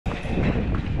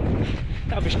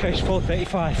Average pace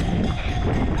 4:35.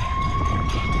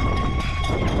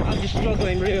 I'm just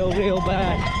struggling real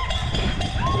bad.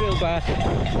 Real bad.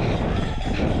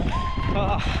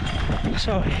 Oh,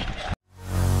 sorry.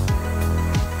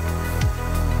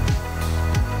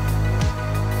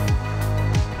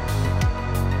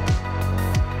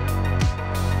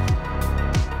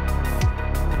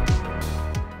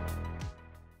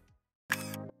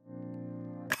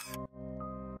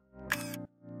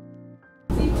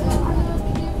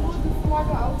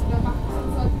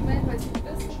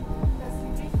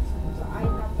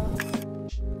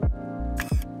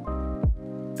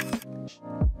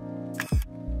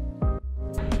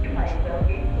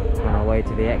 On our way to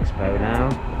the Expo now.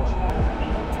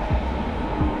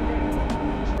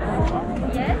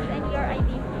 Yes, and your ID.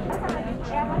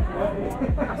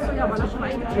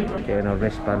 Getting our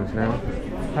wristbands now.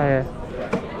 Hiya.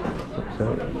 What's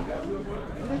up?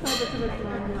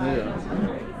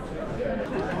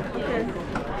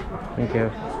 Thank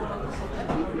you.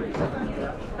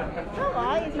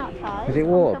 Alright, it's not tight. Is it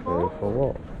waterproof or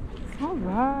what?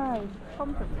 Alright,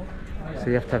 comfortable. So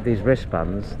you have to have these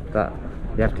wristbands that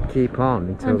you have to keep on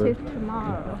until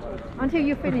tomorrow. Until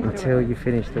you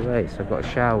finish the race. I've got a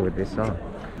shower with this on.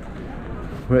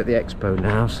 We're at the Expo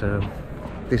now, so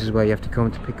this is where you have to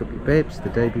come to pick up your bibs the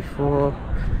day before,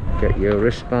 get your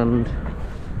wristband,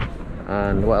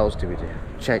 and what else do we do?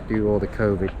 Do all the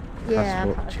COVID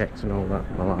passport checks and all that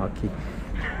malarkey.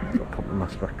 I'll put the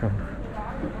mask back on.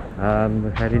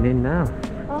 We're heading in now.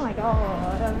 Oh my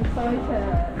god, I'm excited.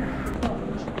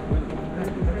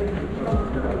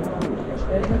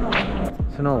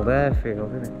 It's an old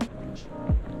airfield, isn't it?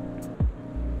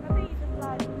 I think you just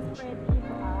like to spread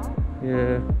people out.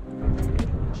 Yeah.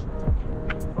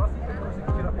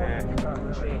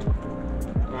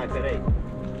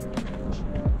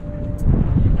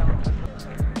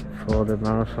 For the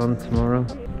marathon tomorrow.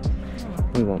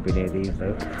 We won't be near these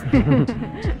though. That's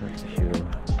for sure.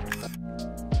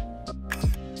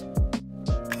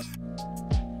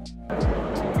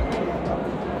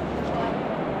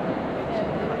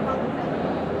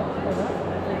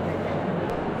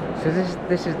 So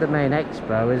this is the main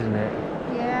expo, isn't it?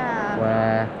 Yeah.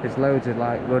 Where there's loads of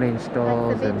like running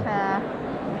stalls and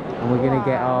we're gonna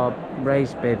get our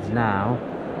race bibs now.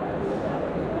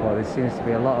 Well, there seems to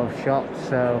be a lot of shops,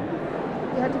 so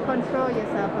you have to control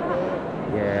yourself a bit.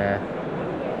 yeah.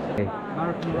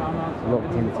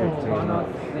 Looked into it too much.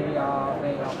 They are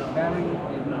very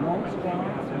most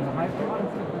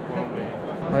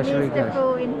Where should we go?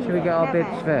 Should we get our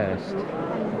bibs first?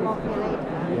 And walk here later.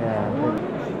 Yeah.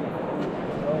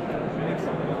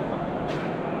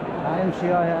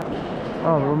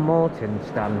 Oh, Morton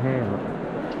stand here. Look.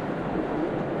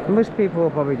 Most people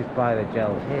will probably just buy the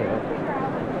gels here.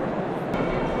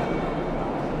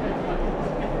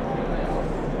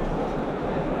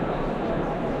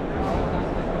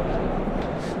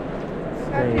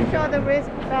 You have to show the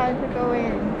wristband to go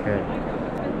in. Okay.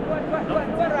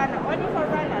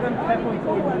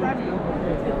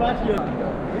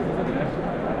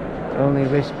 Only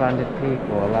wristbanded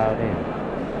people allowed in.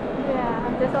 Yeah,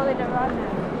 I'm just only the runner.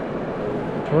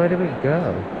 Where do we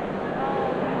go?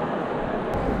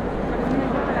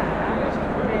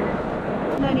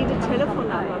 I need a telephone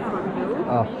number from you.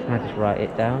 Oh, can I just write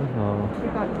it down? Or...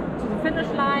 You got to the finish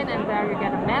line, and there you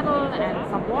get a medal and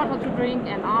some water to drink,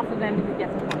 and after then you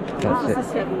get some punch. That's This it. is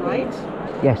 7, right?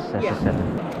 Yes, that's a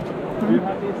 7. Do you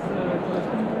have this?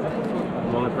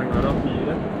 Well, let's bring that up for you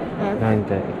then.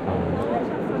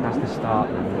 9:35. That's the start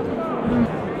number.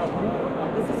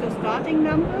 This is your starting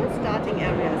number. Starting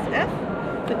area is F.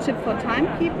 The chip for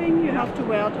timekeeping, you have to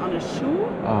wear it on a shoe.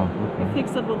 Oh, You okay.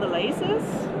 fix it with the laces.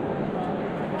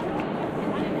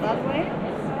 That way.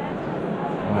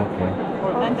 Okay.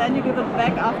 And then you give it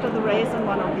back after the race in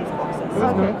one of these boxes.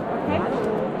 Okay. Okay?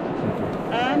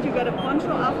 And you get a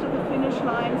poncho after the finish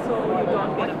line, so you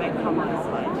don't get a back from on the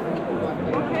side.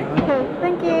 Okay? Okay,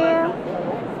 thank you.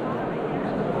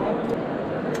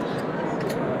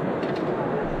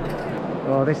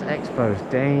 Oh, this expo is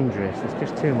dangerous. There's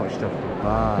just too much stuff to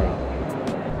buy.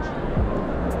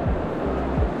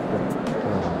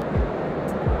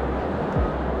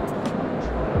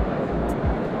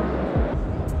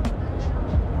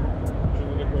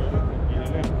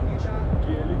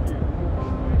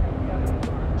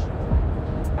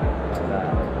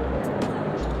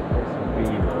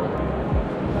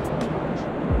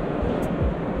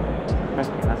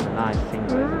 That's a nice thing.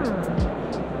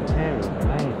 Material,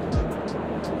 amazing.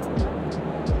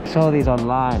 I saw these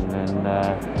online and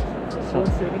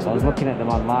so I was looking at them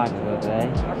online the other day.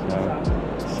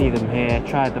 So see them here,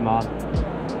 tried them on.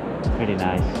 Pretty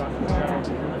nice.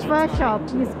 first shop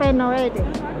you spent already.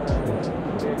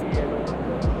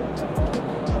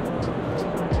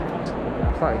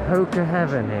 It's like Hoka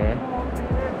heaven here.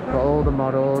 Got all the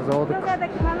models, all the Look at the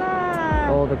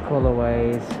color. all the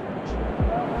colorways.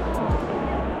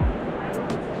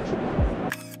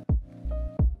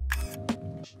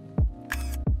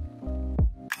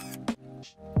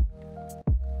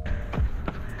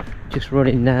 Just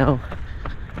running now.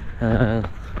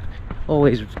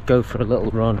 Always go for a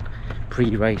little run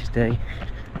pre-race day,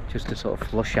 just to sort of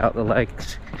flush out the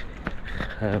legs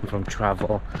from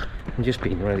travel and just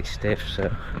being really stiff. So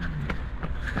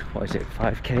what is it,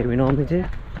 5k we normally do?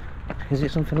 Is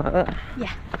it something like that?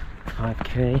 Yeah.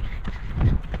 5k.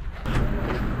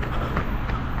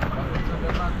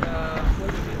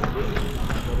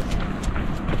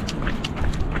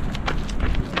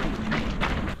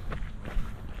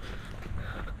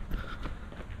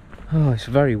 Oh, it's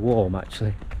very warm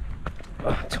actually.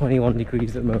 21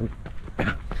 degrees at the moment.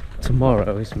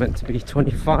 Tomorrow is meant to be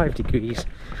 25 degrees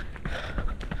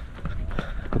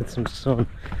with some sun.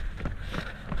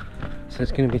 So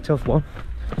it's going to be a tough one.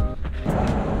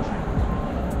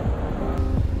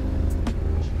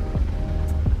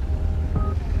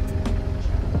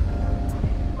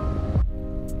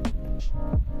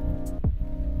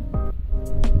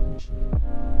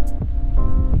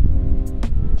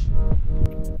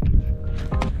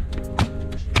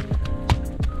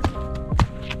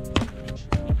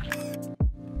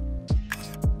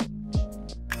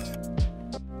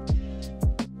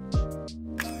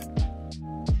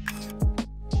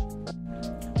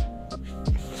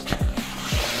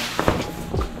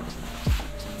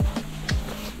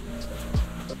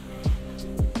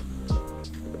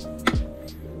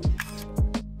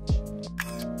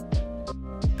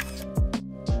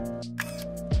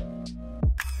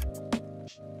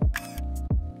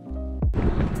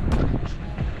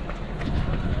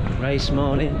 Race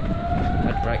morning,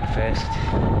 had breakfast,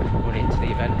 running to the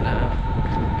event now.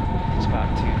 It's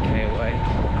about 2k away.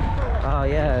 Oh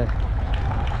yeah,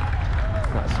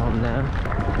 that's on now.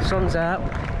 The sun's out.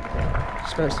 It's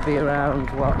supposed to be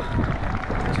around what,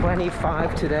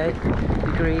 25 today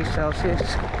degrees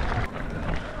Celsius.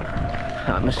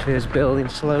 Atmosphere's building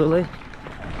slowly.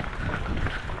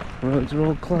 Roads are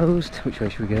all closed. Which way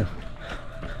should we go?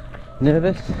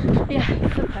 Nervous? Yeah,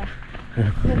 super.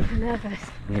 Super nervous.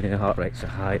 Yeah, heart rates are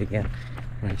high again.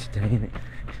 Race day, innit?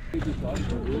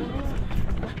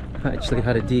 I actually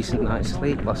had a decent night's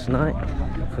sleep last night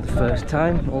for the first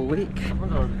time all week.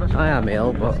 I am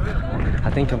ill, but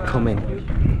I think I'm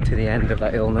coming to the end of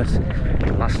that illness.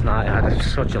 Last night I had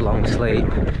such a long sleep.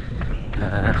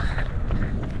 I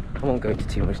won't go into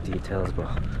too much details, but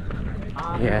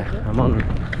yeah, I'm on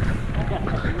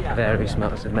various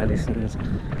amounts of medicines,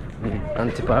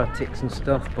 antibiotics and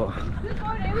stuff, but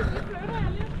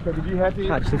I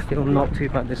actually feel not too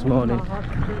bad this morning.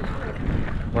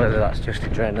 Whether that's just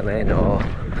adrenaline or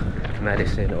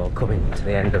medicine or coming to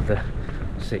the end of the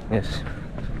sickness,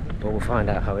 but we'll find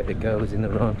out how it goes in the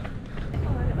run.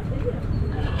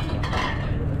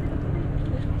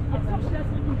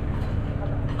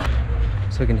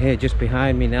 So I can hear just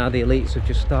behind me now the elites have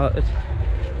just started.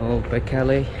 Old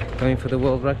Bekele going for the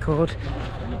world record.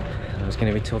 It's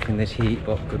going to be tough in this heat,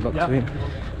 but good luck to him.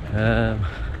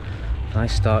 I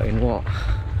start in what?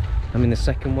 I'm in the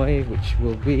second wave, which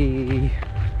will be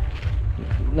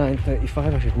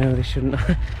 9:35. I should know this, shouldn't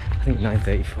I? I think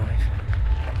 9:35.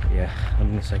 Yeah,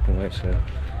 I'm in the second wave, so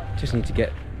just need to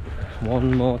get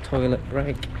one more toilet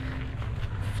break,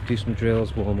 do some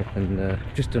drills, warm up, and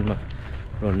just done my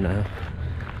run now.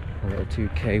 A little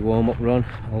 2k warm-up run.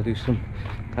 I'll do some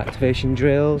activation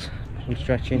drills, some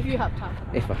stretching. If you have time.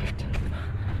 If I have time.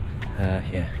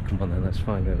 Yeah, come on then, let's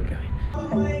find where we're going.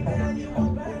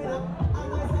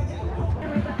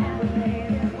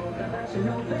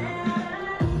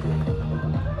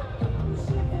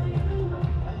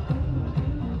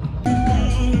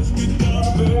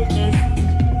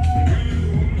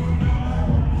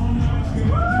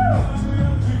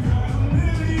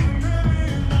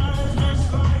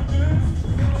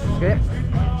 Okay,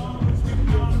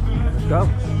 let's go.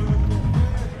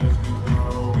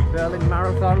 Berlin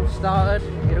Marathon started,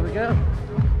 here we go.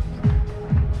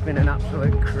 It's been an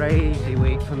absolute crazy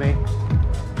week for me.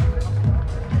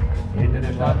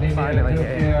 Finally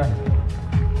here.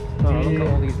 Oh, look at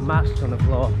all these masks on the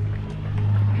floor.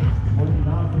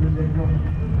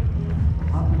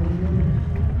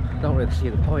 Don't really see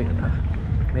the point of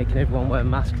that, making everyone wear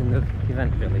masks in the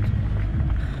event village.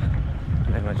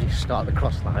 And then as you start the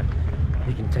cross line,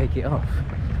 you can take it off.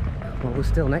 Well, we're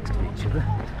still next to each other,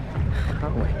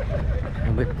 aren't we?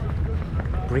 And we're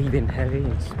breathing heavy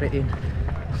and spitting.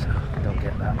 so don't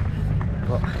get that.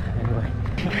 But anyway,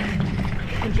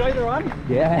 Enjoy the run.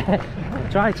 yeah,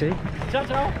 I'll try to. Ciao,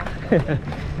 ciao.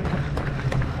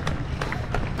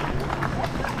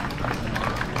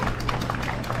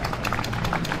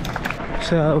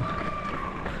 So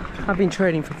I've been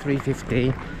training for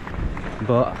 3:15,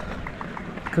 but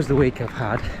because the week I've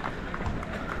had,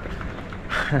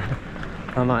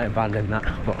 I might abandon that,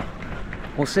 but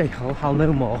we'll see. I'll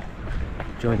know more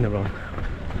during the run.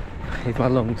 If my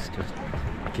lungs just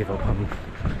give up,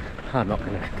 I'm not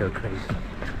gonna go crazy,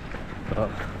 but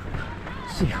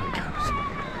see how it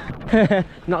goes.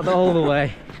 Not all the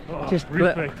way, just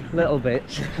little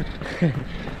bits.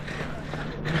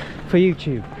 For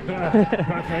YouTube.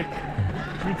 Perfect.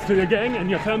 Greets to your gang and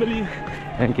your family.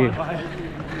 Thank you. Bye.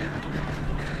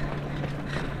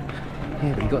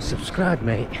 Yeah, but you got to subscribe,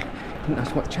 mate. I think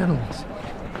that's what channels.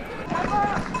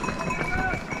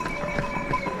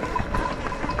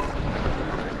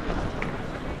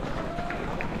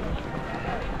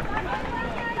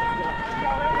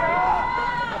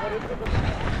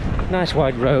 Nice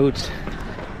wide roads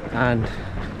and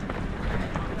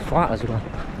flat as well,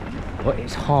 but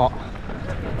it's hot.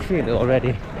 I feel it already.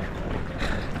 You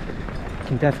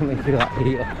can definitely feel that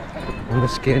heat on the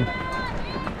skin.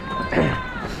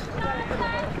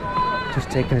 Just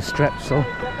taking a Strepsil,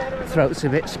 throat's a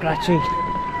bit scratchy.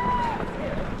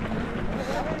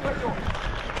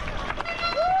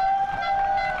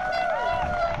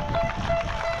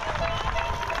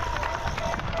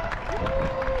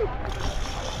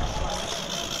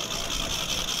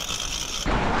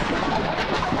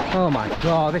 Oh my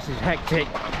god, this is hectic.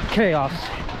 Chaos.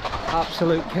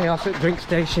 Absolute chaos at drink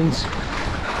stations.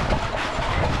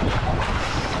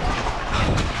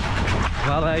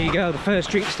 Well, there you go, the first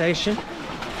drink station.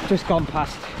 Just gone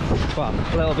past, well,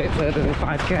 a little bit further than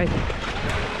 5k.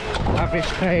 Average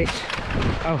pace,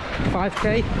 oh,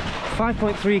 5k,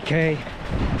 5.3k,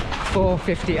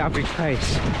 4:50 average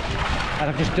pace. And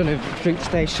I've just done a drink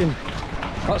station,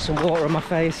 got some water on my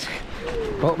face.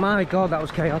 But my god, that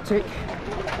was chaotic.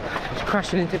 Just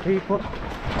crashing into people.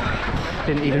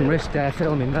 Didn't even risk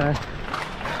filming there.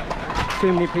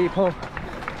 Too many people.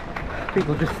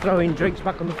 People just throwing drinks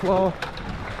back on the floor.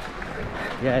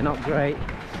 Yeah, not great.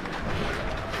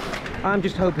 I'm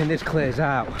just hoping this clears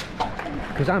out,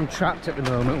 because I'm trapped at the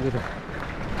moment with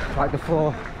like the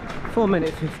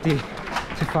 4:50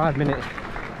 to 5 minute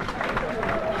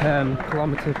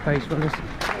kilometre pace runners.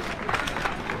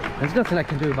 There's nothing I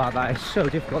can do about that. It's so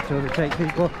difficult to overtake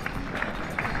people.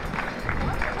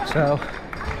 So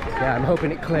yeah, I'm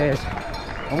hoping it clears,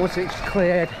 and once it's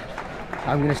cleared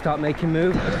I'm going to start making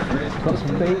moves. Got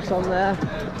some beats on there.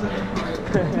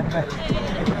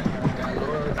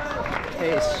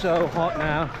 It's so hot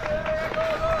now.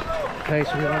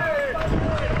 Pace we are.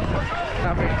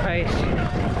 Average pace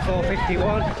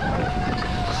 4:51.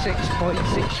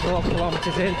 6.64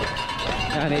 kilometres in,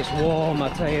 and it's warm, I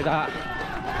tell you that.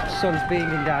 The sun's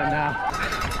beaming down now.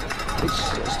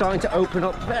 It's starting to open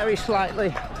up very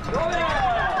slightly,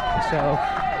 so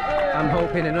I'm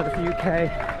hoping another few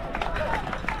K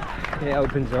it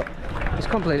opens up. It's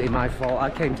completely my fault.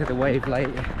 I came to the wave late.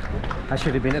 I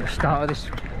should have been at the start of this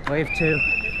wave too,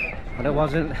 but I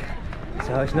wasn't,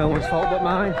 so it's no one's fault but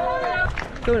mine.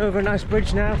 Going over a nice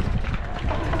bridge now.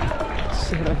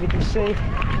 See if you can see.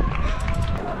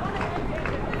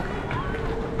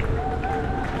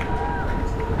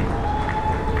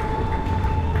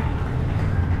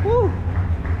 Woo!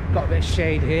 Got a bit of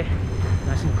shade here,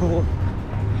 nice and cool.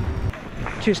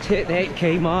 Just hit the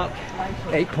 8k mark,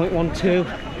 8.12.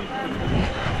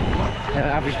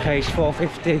 Average pace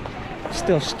 4:50.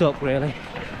 Still stuck really.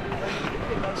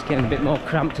 It's getting a bit more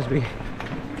cramped as we're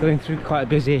going through quite a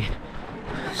busy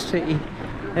city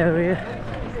area.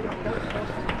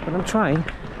 But I'm trying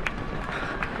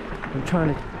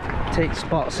to take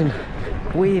spots and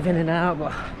weave in and out,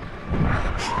 but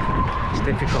it's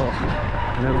difficult.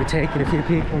 I'm overtaking a few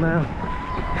people now.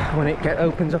 When it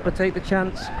opens up, I take the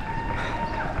chance.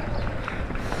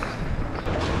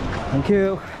 Thank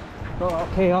you. Oh,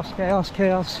 chaos, chaos,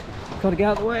 chaos. Gotta get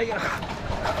out of the way.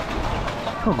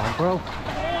 Come on, bro.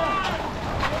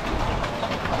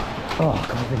 Oh, I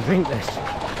can't even drink this.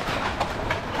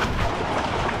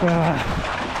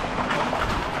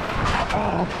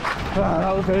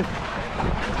 That was good.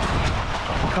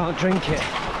 I can't drink it.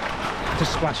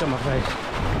 Just splash on my face.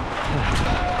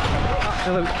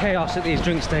 Absolute chaos at these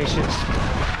drink stations.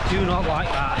 Do not like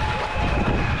that.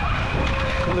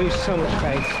 You lose so much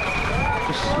pace.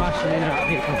 Just smashing in and out of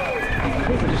people.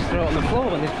 People just throw it on the floor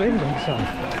when there's bins on some.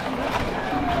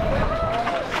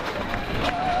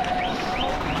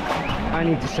 I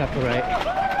need to separate.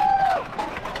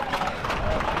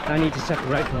 I need to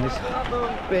separate from this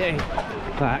big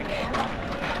pack.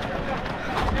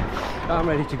 I'm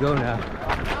ready to go now.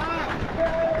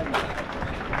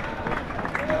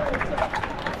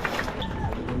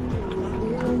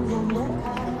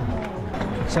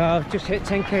 So I've just hit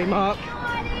 10k mark,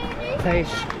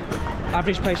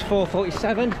 average pace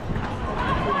 4:47.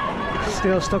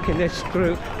 Still stuck in this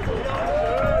group.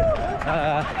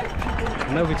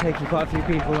 I'm overtaking quite a few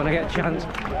people when I get a chance,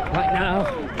 like now.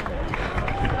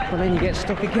 But then you get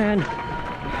stuck again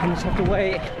and just have to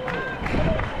wait.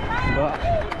 But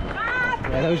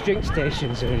yeah, those drink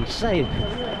stations are insane.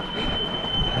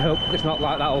 I hope it's not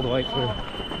like that all the way through.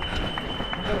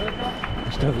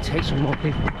 Just overtake some more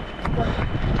people.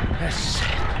 Yes,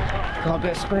 got a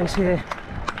bit of space here.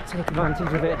 Take advantage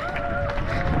of it.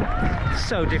 It's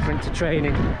so different to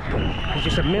training. There's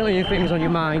just a million things on your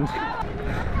mind.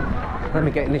 Let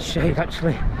me get in this shade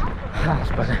actually. That's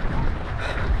better.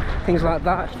 Things like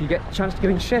that, if you get a chance to go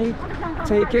in shade,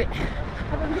 take it.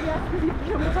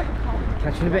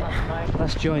 Catch you in a bit.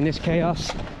 Let's join this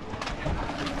chaos.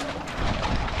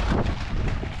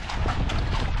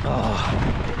 Oh,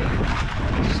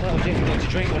 so difficult to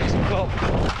drink when it's a cup,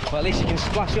 but at least you can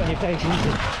splash it on your face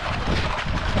easily.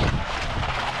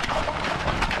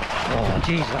 Oh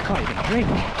Jesus, I can't even drink.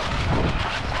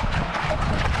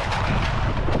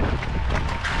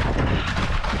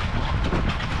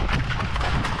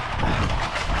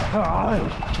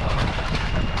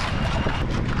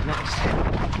 Next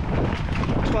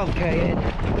 12k in,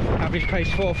 average pace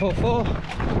 4:44.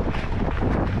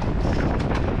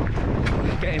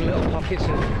 Getting little pockets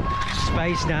of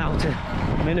space now to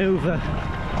manoeuvre,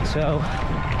 so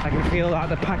I can feel like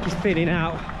the pack is thinning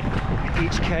out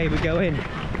each k we go in.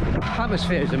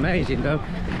 Atmosphere is amazing though,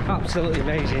 absolutely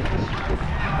amazing.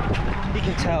 You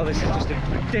can tell this is just a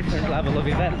different level of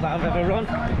event that I've ever run.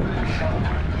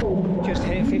 Just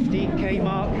hit 15k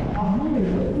mark.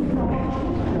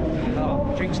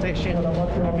 Oh, drink station,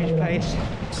 average pace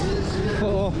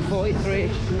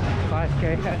 4:43,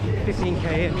 5k,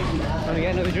 15k in. Gonna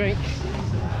get another drink.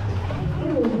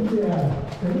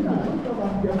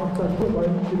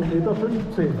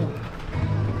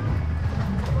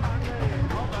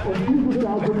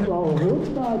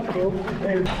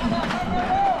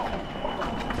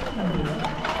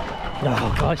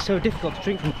 Oh god, it's so difficult to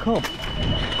drink from a cup.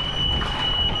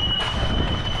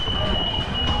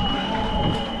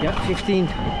 Yep,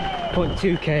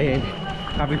 15.2k in,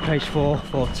 average pace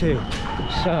 4:42.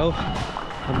 So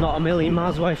I'm not a million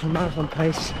miles away from marathon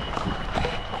pace,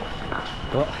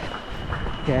 but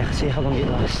yeah, see how long it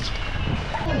lasts.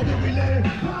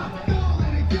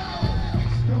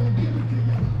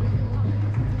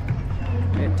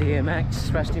 Bit of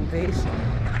DMX, rest in peace.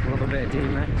 Love a bit of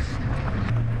DMX.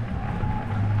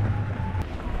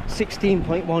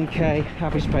 16.1k,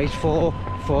 average pace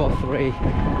 4:43.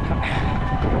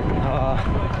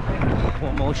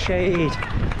 Want more shade.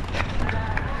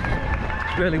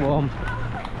 It's really warm.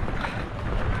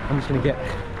 I'm just going to get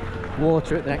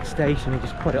water at the next station and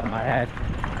just put it on my head.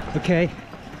 Okay,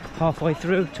 halfway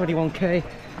through, 21k,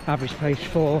 average pace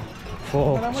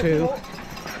 4:42.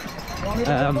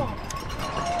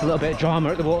 A little bit of drama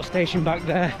at the water station back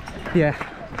there. Yeah,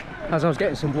 as I was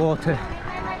getting some water,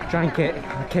 drank it,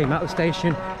 I came out of the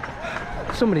station,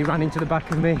 somebody ran into the back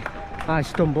of me, I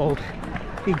stumbled,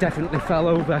 he definitely fell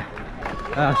over.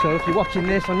 So if you're watching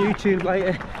this on YouTube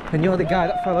later and you're the guy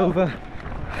that fell over,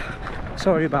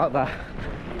 sorry about that,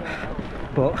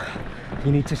 but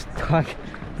you need to like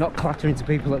not clatter into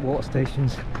people at water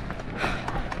stations.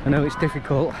 I know it's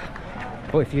difficult,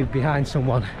 but if you're behind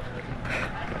someone,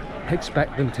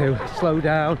 expect them to slow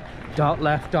down, dart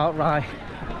left, dart right,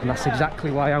 and that's exactly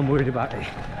why I'm worried about it.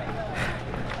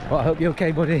 But I hope you're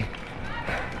okay, buddy.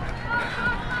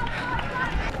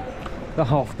 The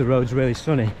half of the road's really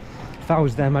sunny. If I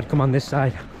was them, I'd come on this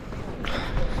side.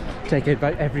 Take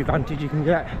every advantage you can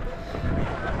get.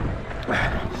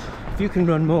 If you can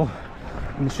run more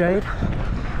in the shade,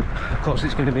 of course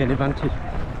it's going to be an advantage.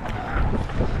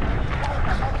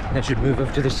 They should move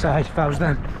over to this side if I was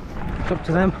them. It's up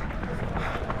to them.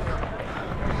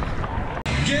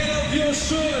 Get up your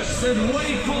shirts and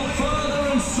wait for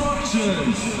further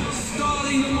instructions.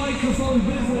 Starting the microphone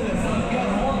business. I've got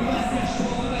one message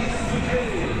for the next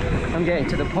begin. I'm getting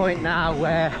to the point now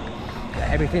where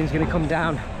everything's going to come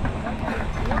down to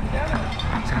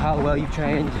how well you've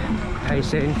trained,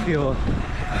 pacing, fuel.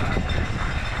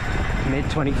 Mid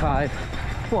 25.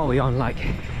 What are we on? Like,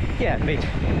 yeah, mid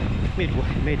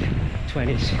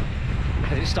 20s.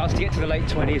 As it starts to get to the late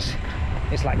 20s,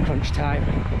 it's like crunch time.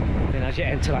 Then as you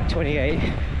enter like 28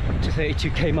 to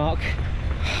 32k mark,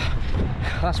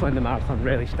 that's when the marathon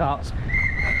really starts.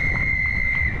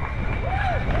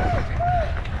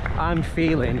 I'm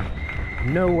feeling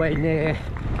nowhere near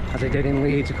as I did in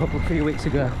Leeds a few weeks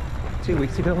ago. 2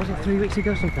 weeks ago, was it 3 weeks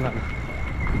ago? Something like that.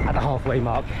 At the halfway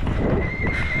mark.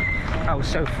 I was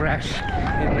so fresh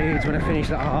in Leeds when I finished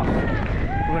that half,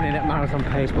 running at marathon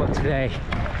pace, but today,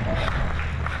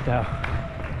 no.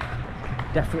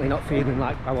 Definitely not feeling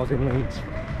like I was in Leeds.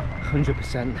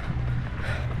 100%.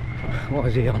 What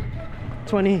was he on?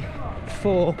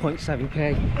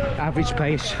 24.7k, average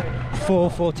pace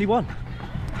 4:41.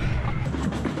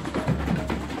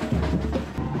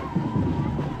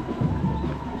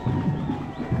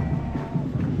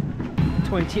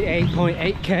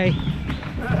 .8k,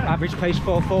 average pace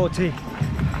 4:40.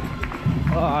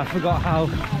 Oh, I forgot how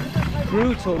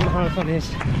brutal marathon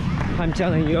is. I'm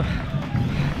telling you.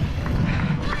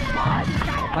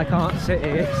 I can't sit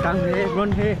here, stand here,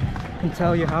 run here and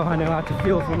tell you how I know how to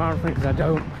feel for a marathon, because I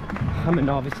don't. I'm a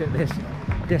novice at this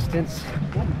distance.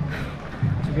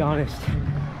 To be honest,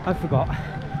 I forgot.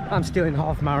 I'm still in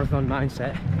half marathon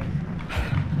mindset.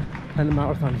 And the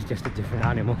marathon is just a different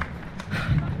animal.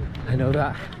 I know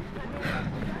that.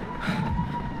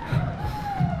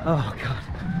 Oh God.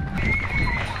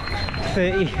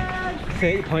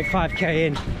 30.5k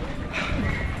in.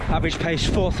 Average pace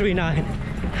 4:39.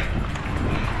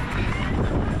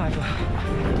 I'm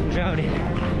drowning.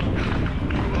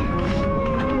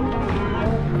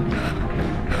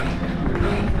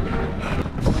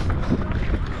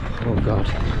 Oh God.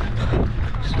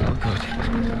 So good.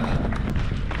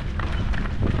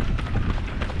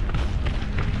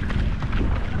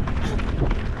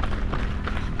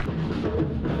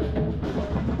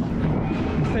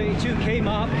 .32k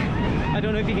mark. I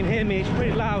don't know if you can hear me, it's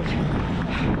pretty loud.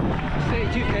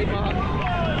 32k mark.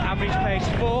 Average pace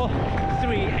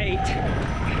 4:38.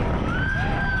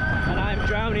 And I'm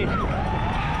drowning.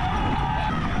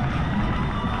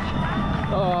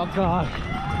 Oh God.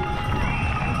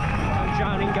 I'm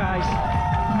drowning, guys.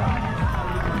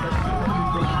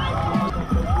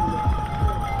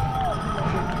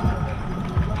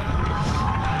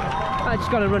 I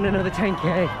just gotta run another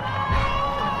 10k.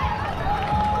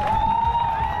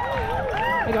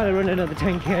 I gotta run another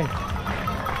 10k.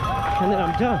 And then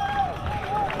I'm done.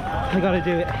 I gotta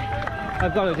do it.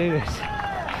 I've gotta do this.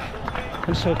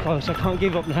 I'm so close. I can't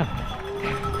give up now.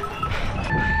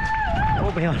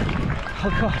 Hold me on. Oh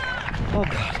God. Oh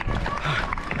God.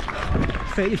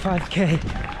 35k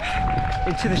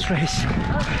into this race.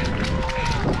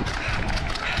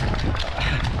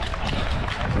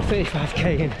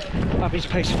 35k in. Average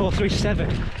pace 4:37.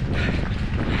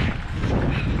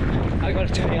 I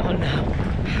gotta turn it on now.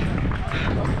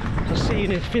 I'll see you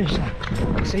near the finish line.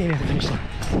 I'll see you near the finish line.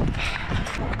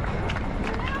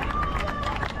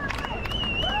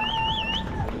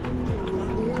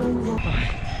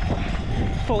 Right.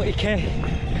 40k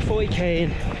in.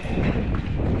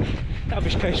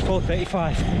 Average pace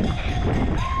 4:35.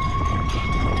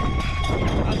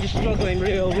 I'm just struggling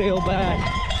real bad.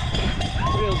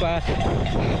 Real bad.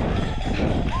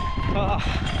 Oh,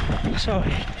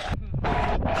 sorry.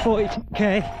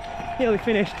 42k, nearly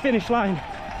finished, finish line.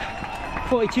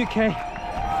 42k,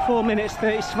 4 minutes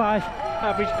 35,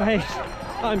 average pace.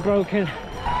 I'm broken.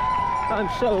 I'm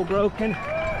so broken.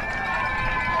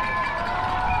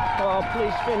 Oh,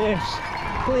 please finish.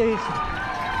 Please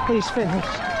finish.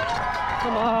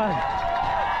 Come on.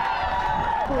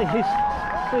 Please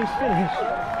finish.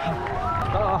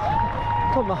 Oh,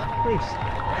 come on, please.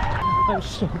 I'm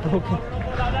so broken.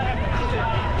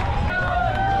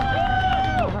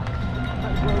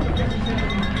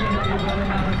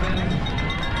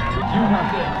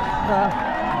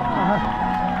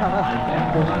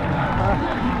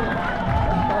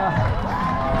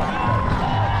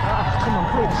 Come on,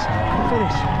 please,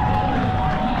 finish.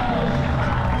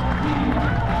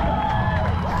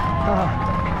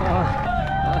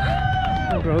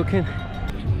 I'm broken.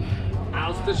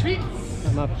 Aus der Schweiz,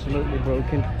 I'm absolutely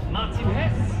broken. Martin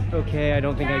Hess. Okay, I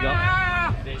don't think I got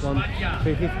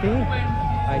 1:15.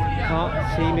 I can't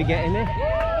see me getting it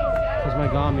because my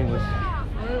Garmin was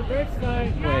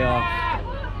way off.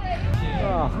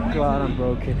 Oh God, I'm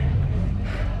broken.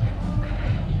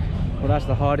 Well, that's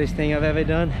the hardest thing I've ever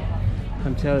done.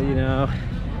 I'm telling you now.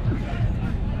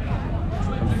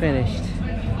 I'm finished.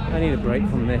 I need a break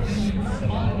from this.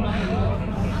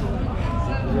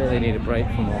 I really need a break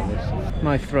from all this.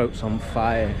 My throat's on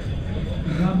fire.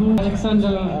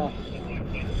 Alexander.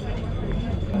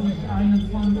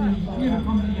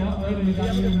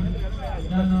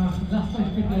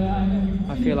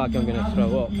 I feel like I'm going to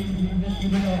throw up. I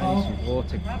need some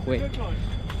water quick.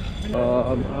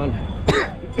 Oh man.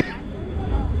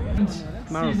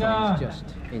 Marathon is just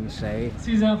insane.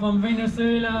 Caesar from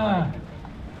Venezuela.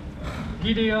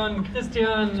 Gideon,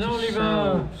 Christian,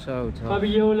 Oliver, So tough.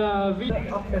 Fabiola,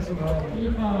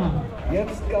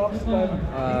 Jetzt gab es beim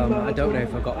I don't know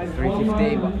if I got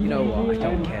 3:15, but you know what? I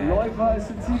don't care. Läufer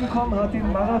ist ins Ziel gekommen, hat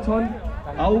den Marathon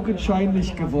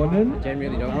augenscheinlich gewonnen. I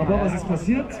genuinely don't Aber was care. ist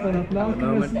passiert? Man hat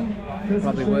nachgemessen.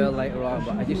 Probably will later on,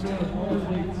 but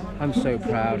I'm so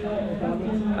proud.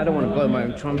 I don't want to blow my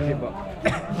own trumpet, but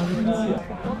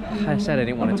I said I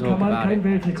didn't want to talk about it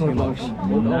too much. I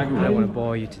don't want to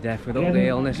bore you to death with all the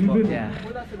illness, but yeah,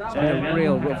 it's been a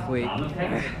real rough week.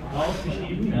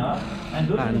 And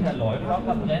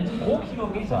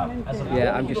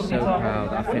yeah, I'm just so proud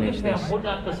that I finished this with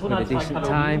a decent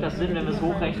time.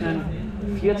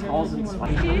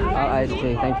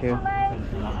 Okay, thank you.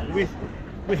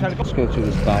 Let's go through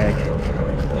this bag.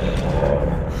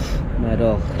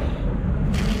 Medal.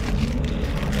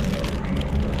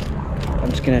 I'm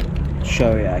just gonna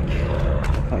show you. I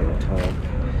can't even talk.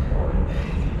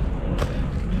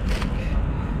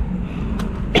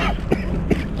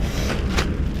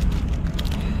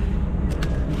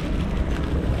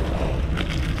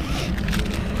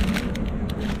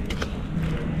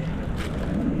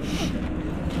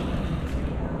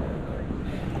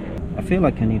 I feel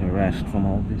like I need a rest from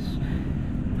all this.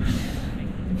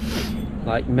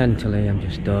 Like mentally, I'm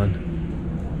just done.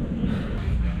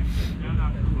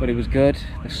 But it was good.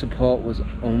 The support was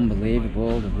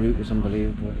unbelievable. The route was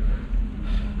unbelievable.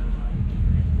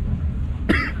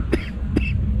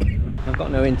 I've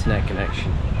got no internet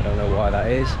connection. I don't know why that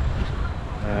is.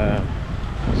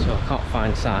 So I can't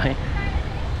find sign.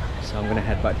 So I'm gonna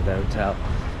head back to the hotel.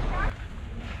 I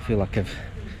feel like I've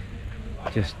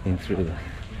just been through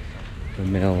the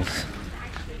mills.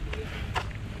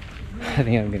 I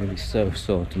think I'm going to be so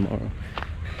sore tomorrow.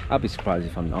 I'll be surprised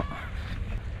if I'm not.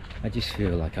 I just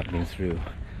feel like I've been through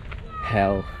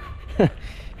hell.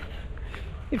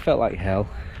 It felt like hell.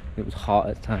 It was hot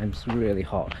at times, really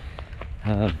hot.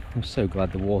 I'm so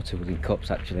glad the water was in cups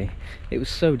actually. It was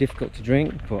so difficult to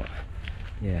drink, but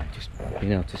yeah, just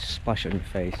being able to splash it on your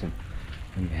face and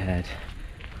on your head.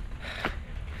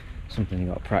 Something you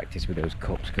got to practice with those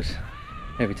cups, because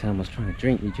every time I was trying to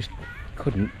drink, you just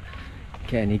couldn't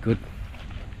get any good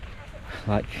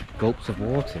like gulps of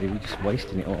water. You were just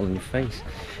wasting it all in your face.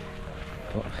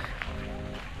 But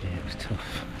yeah, it was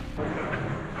tough.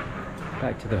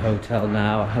 Back to the hotel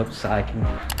now. I hope Si can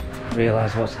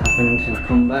realise what's happened and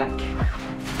come back.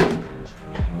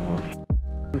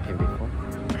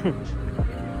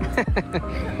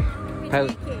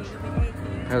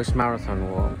 Post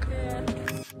marathon walk.